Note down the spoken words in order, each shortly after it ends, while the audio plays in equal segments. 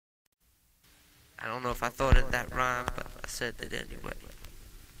I don't know if I thought of that rhyme, but I said it anyway.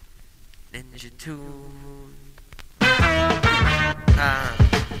 Ninja Tune.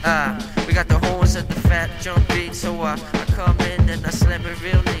 We got the horns at the fat jump beat, so I come in and I slam it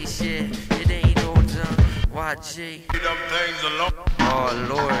real niche, yeah. It ain't all done. YG. Oh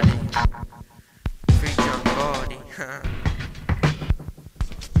lordy. Free jump body, huh?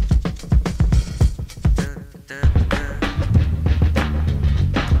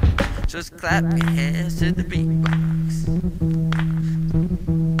 Just clap your hands to the beatbox.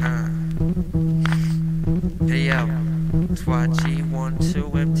 Hey yo, it's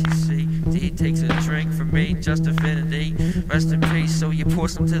YG12, M.T.C. D takes a drink from me, just infinity. Rest in peace, so you pour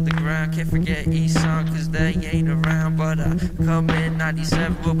some to the ground. Can't forget Esan, cause they ain't around. But come in,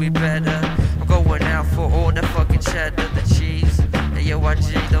 97 will be better. I'm going out for all the fucking cheddar, the cheese. Hey yo,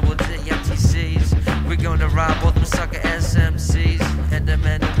 YG12, M.T.C's. We gonna rob all them sucker SMCs and them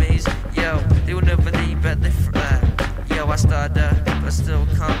enemies. Yo, they will never leave at the flag. Yo, I stutter, but still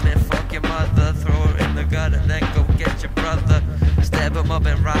come and fuck your mother. Throw her in the gutter, then go get your brother. Stab him up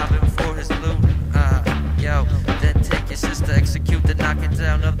and rob him for his loot. Yo, then take your sister, execute the knocking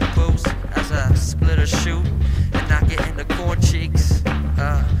down of the boots as I split her shoot and knock it in the corn cheeks.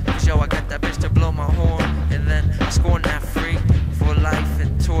 Cause yo, I got that bitch to blow my horn, and then I scorn that freak for life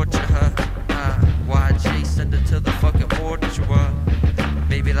and torture her. YG, send her to the fucking mortuary.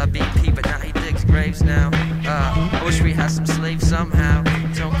 Maybe la BP, but now he digs graves now. I wish we had some slaves somehow.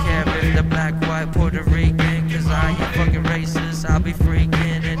 Don't care if they're black, white, Puerto Rican, cause I ain't fucking racist. I'll be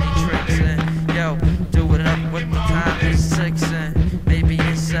freaking any tricks and yo, do it up with the time is 6 and maybe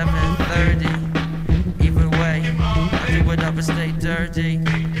it's 7:30. Either way, I do it up and stay dirty.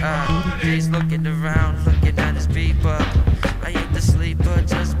 He's looking around, looking at his beat, but I ain't the sleeper,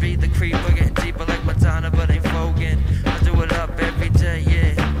 just be the creeper. Getting deeper like Madonna, but ain't voguing. I do it up every day,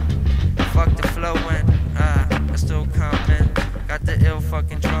 yeah. Fuck the flowing, I still coming. Got the ill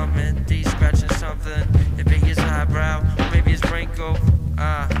fucking drumming. D scratching something. It be his eyebrow, or maybe his wrinkle.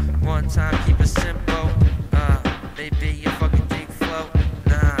 One time keep it simple. Maybe your fucking deep flow.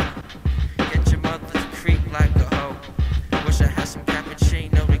 Nah, get your mother to creep like a hoe. Wish I had some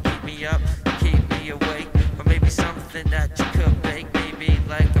cappuccino to keep me up, keep me awake. Or maybe something that you could bake. Maybe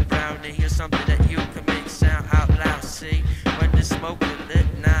like a brownie or something that you can make sound out loud. See, when the smoke is lit,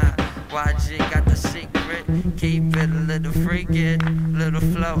 nah. YG got the secret, keep it a little freakin', little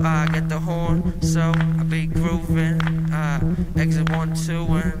flow, I got the horn, so I be groovin', exit 1, 2,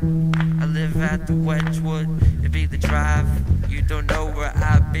 and I live at the Wedgewood, it be the drive, you don't know where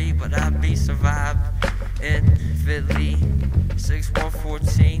I be, but I be survived, in Philly,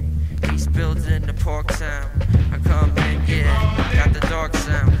 6114, East Building, the Parktown, I come in, yeah, got the dark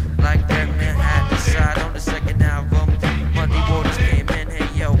sound, like that man had the side on the second album, Muddy Waters came in, hey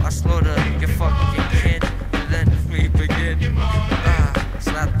yo, I slaughter your fucking kin, and then we begin.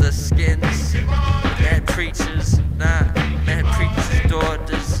 Slap the skins, mad preachers, mad preachers'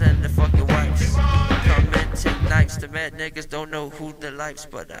 daughters and the fucking wives. Come and take knives, the mad niggas don't know who the lives,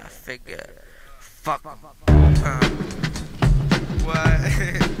 but I figure, fuck 'em. What?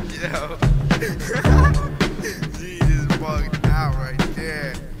 Yo.